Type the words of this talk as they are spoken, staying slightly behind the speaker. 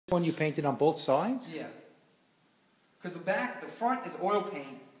One you painted on both sides? Yeah. Because the front is oil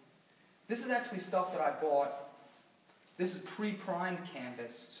paint. This is actually stuff that I bought. This is pre-primed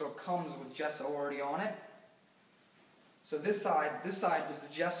canvas, so it comes with gesso already on it. So this side was the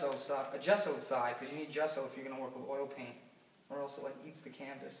gessoed side, because you need gesso if you're going to work with oil paint, or else it like eats the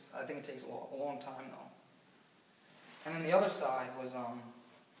canvas. I think it takes a long time though. And then the other side was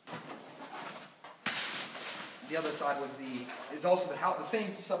is also the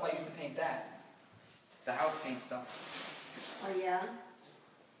same stuff I used to paint that, the house paint stuff. Oh yeah.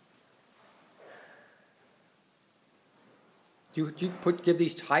 Do you give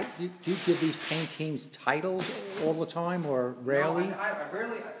these paintings titles all the time, or rarely? No, I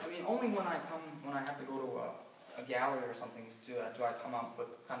rarely. I mean, only when I have to go to a gallery or something do I come up with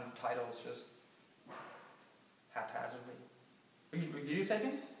kind of titles just haphazardly. Are you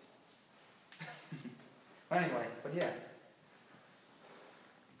videotaping? Anyway, but yeah.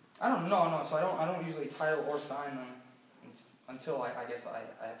 I don't know. No, so I don't usually title or sign them until I guess I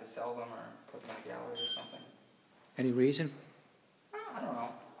have to sell them or put them in a gallery or something. Any reason? I don't know.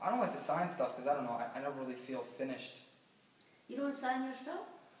 I don't like to sign stuff because I don't know. I never really feel finished. You don't sign your stuff?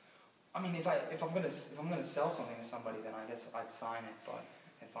 I mean, if I'm gonna sell something to somebody, then I guess I'd sign it. But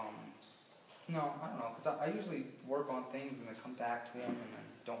if no, I don't know, because I usually work on things and then come back to them and then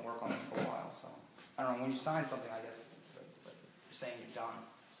don't work on them for a while. So I don't know. When you sign something, I guess it's like you're saying you're done.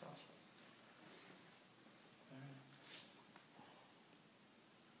 So.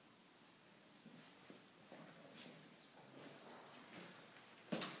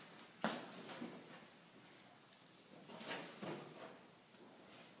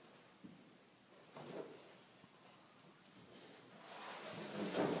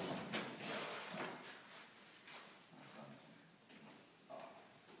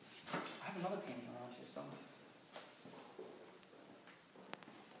 I have another painting around here somewhere.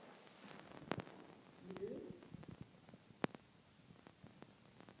 You do?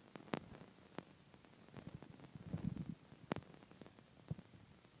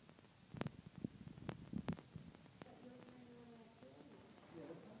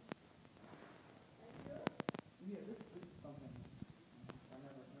 Yeah, this is something I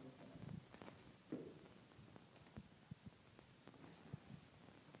never finished. That's another one?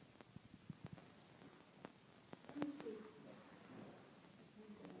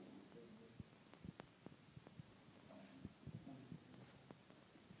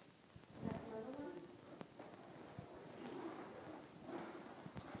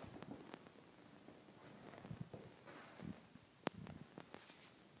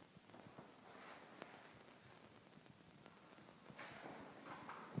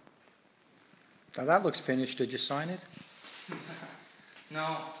 Now that looks finished. Did you sign it?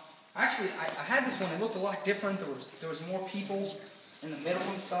 No, actually, I had this one. It looked a lot different. There was more people in the middle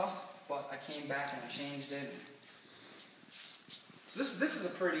and stuff, but I came back and I changed it. So this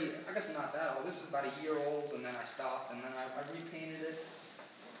is a pretty, I guess not that old. This is about a year old, and then I stopped, and then I repainted it,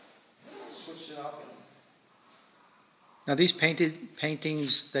 switched it up, and Now these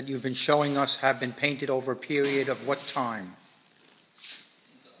paintings that you've been showing us have been painted over a period of what time?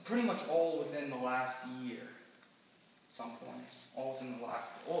 pretty much all within the last year. At some point, all within the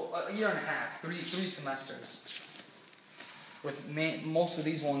last a year and a half, three semesters. With most of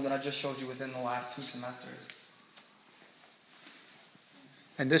these ones that I just showed you within the last 2 semesters.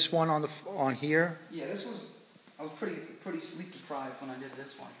 And this one on here? Yeah, this was, I was pretty sleep deprived when I did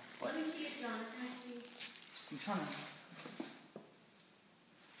this one. But Let me see it, John. Can I see? I'm trying to.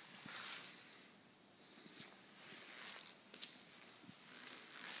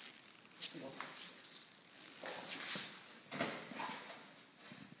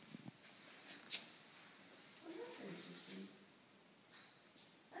 Oh, that's interesting.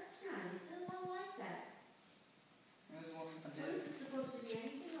 That's nice. I don't like that. This is what I What did. is this supposed to be?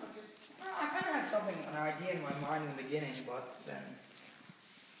 Anything or just? I kind of had an idea in my mind in the beginning, but then.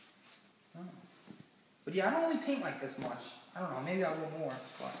 I don't know. But yeah, I don't really paint like this much. I don't know, maybe I will more,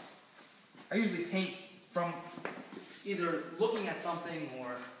 but I usually paint from either looking at something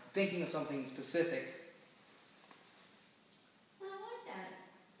or thinking of something specific